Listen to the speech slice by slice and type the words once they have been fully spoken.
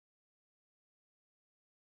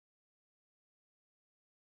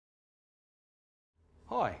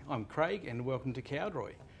Hi, I'm Craig and welcome to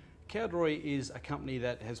Cowdroy. Cowdroy is a company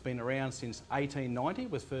that has been around since 1890,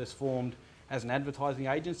 was first formed as an advertising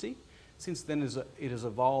agency. Since then it has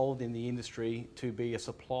evolved in the industry to be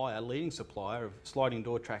a leading supplier of sliding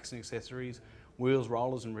door tracks and accessories, wheels,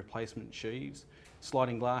 rollers and replacement sheaves,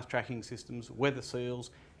 sliding glass tracking systems, weather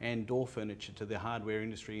seals and door furniture to the hardware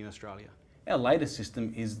industry in Australia. Our latest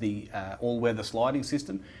system is the all-weather sliding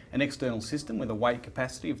system, an external system with a weight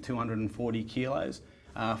capacity of 240 kilos,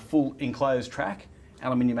 full enclosed track,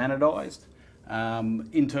 aluminium anodised,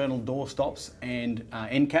 internal door stops and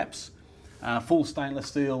end caps, full stainless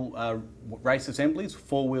steel race assemblies,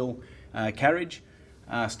 four-wheel carriage,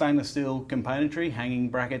 stainless steel componentry, hanging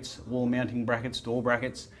brackets, wall mounting brackets, door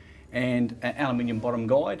brackets, and an aluminium bottom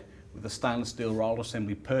guide with a stainless steel roller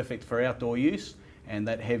assembly, perfect for outdoor use and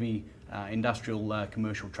that heavy industrial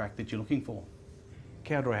commercial track that you're looking for.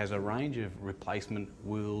 Cowdroy has a range of replacement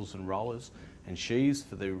wheels and rollers and sheaves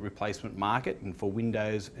for the replacement market and for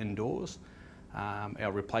windows and doors.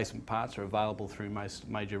 Our replacement parts are available through most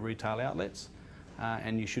major retail outlets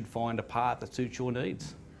and you should find a part that suits your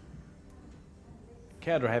needs.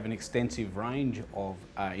 Cowdroy have an extensive range of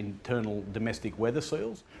internal domestic weather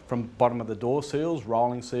seals, from bottom of the door seals,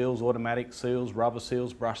 rolling seals, automatic seals, rubber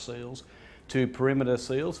seals, brush seals, to perimeter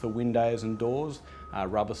seals for windows and doors,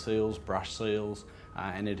 rubber seals, brush seals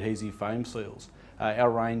and adhesive foam seals. Our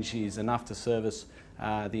range is enough to service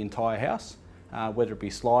the entire house, whether it be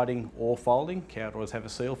sliding or folding. Cowdroys have a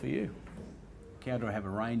seal for you. Cowdroy have a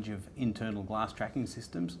range of internal glass tracking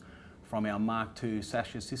systems, from our Mark II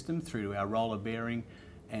sasher system through to our roller bearing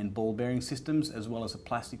and ball bearing systems, as well as a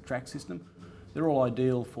plastic track system. They're all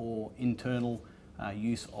ideal for internal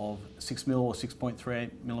use of 6mm or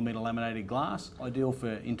 6.3mm laminated glass, ideal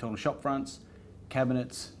for internal shop fronts,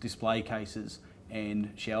 cabinets, display cases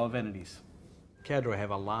and shower vanities. Cowdroy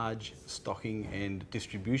have a large stocking and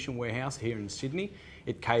distribution warehouse here in Sydney.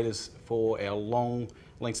 It caters for our long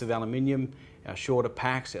lengths of aluminium, our shorter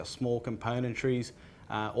packs, our small componentries,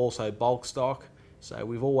 also bulk stock. So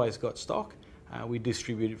we've always got stock. We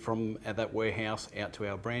distribute it from that warehouse out to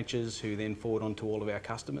our branches, who then forward on to all of our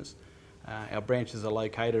customers. Our branches are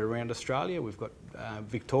located around Australia. We've got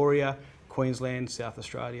Victoria, Queensland, South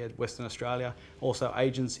Australia, Western Australia, also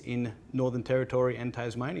agents in Northern Territory and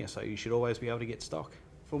Tasmania, so you should always be able to get stock.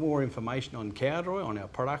 For more information on Cowdroy, on our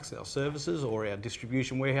products, our services or our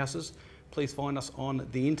distribution warehouses, please find us on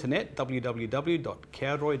the internet,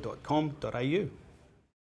 www.cowdroy.com.au.